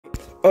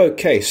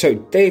Okay, so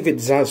David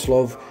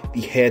Zaslav,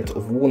 the head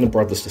of Warner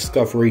Brothers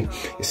Discovery,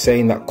 is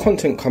saying that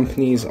content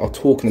companies are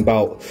talking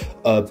about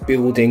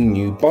building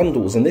new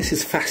bundles. And this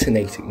is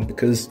fascinating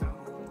because,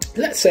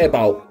 let's say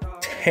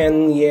about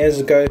 10 years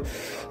ago,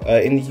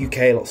 in the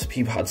UK, lots of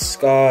people had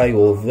Sky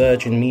or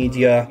Virgin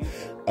Media.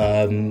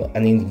 And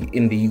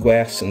in the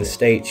US and the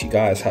States, you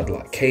guys had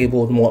like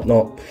cable and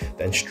whatnot.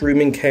 Then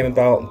streaming came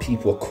about and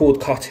people were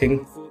cord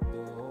cutting.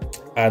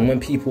 And when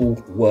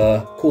people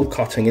were cord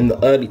cutting in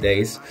the early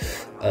days,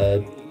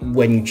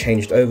 when you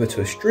changed over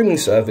to a streaming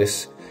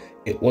service,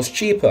 it was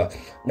cheaper.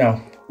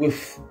 Now,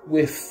 with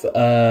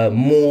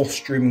more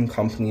streaming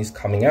companies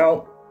coming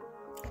out,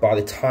 by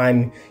the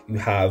time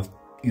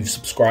you've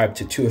subscribed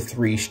to 2 or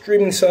 3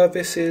 streaming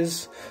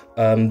services,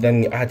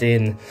 then you add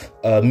in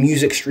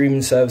music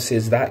streaming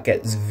services, that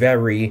gets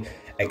very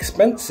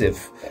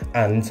expensive.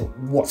 And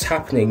what's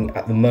happening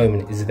at the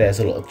moment is there's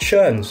a lot of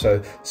churn.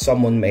 So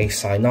someone may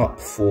sign up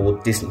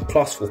for Disney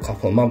Plus for a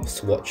couple of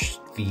months to watch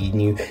the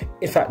new,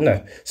 in fact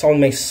no, someone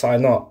may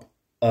sign up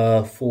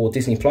for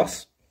Disney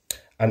Plus,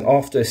 and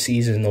after a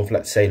season of,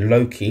 let's say,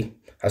 Loki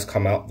has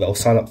come out, they'll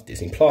sign up to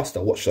Disney Plus,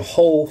 they'll watch the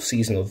whole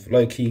season of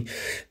Loki,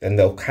 then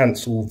they'll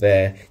cancel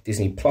their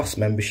Disney Plus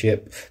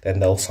membership, then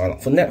they'll sign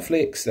up for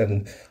Netflix,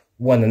 then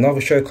when another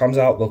show comes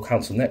out, they'll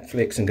cancel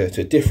Netflix and go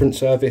to a different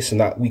service,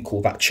 and that we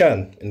call that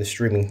churn in the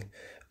streaming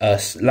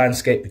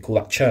landscape. We call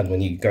that churn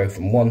when you go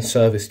from one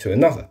service to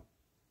another,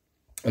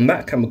 and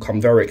that can become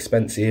very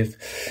expensive.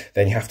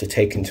 Then you have to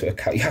take into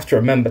account, you have to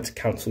remember to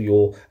cancel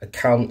your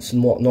accounts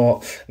and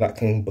whatnot. That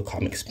can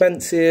become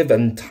expensive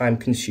and time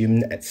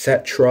consuming,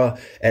 etc.,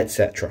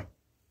 etc.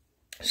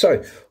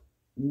 So,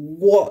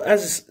 what,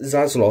 as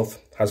Zaslav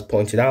has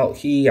pointed out,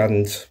 he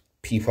and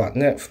people at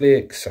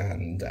Netflix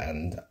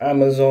and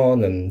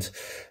Amazon and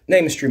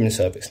name a streaming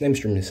service,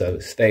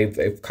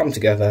 they've come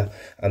together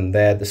and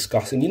they're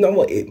discussing, you know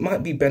what, it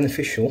might be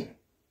beneficial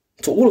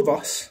to all of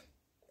us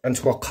and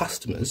to our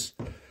customers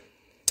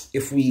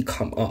if we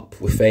come up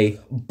with a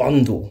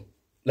bundle,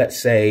 let's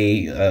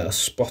say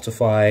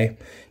Spotify,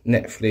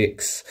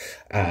 Netflix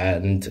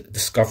and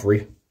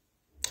Discovery.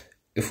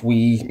 If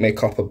we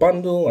make up a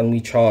bundle and we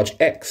charge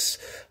X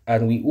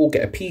and we all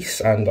get a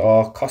piece and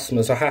our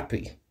customers are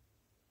happy.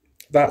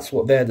 That's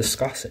what they're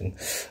discussing.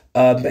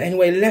 But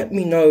anyway, let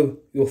me know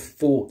your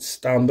thoughts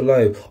down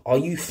below. Are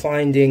you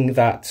finding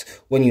that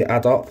when you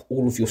add up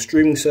all of your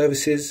streaming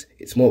services,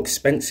 it's more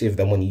expensive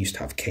than when you used to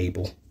have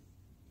cable?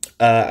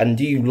 And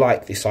do you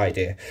like this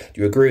idea?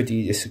 Do you agree or do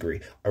you disagree?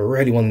 I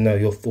really want to know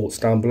your thoughts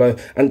down below.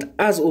 And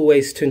as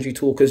always, Tunji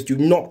Talkers, do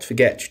not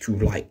forget to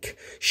like,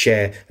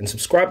 share and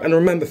subscribe. And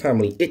remember,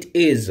 family, it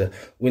is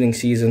winning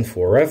season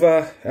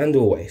forever and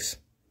always.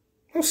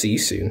 I'll see you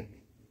soon.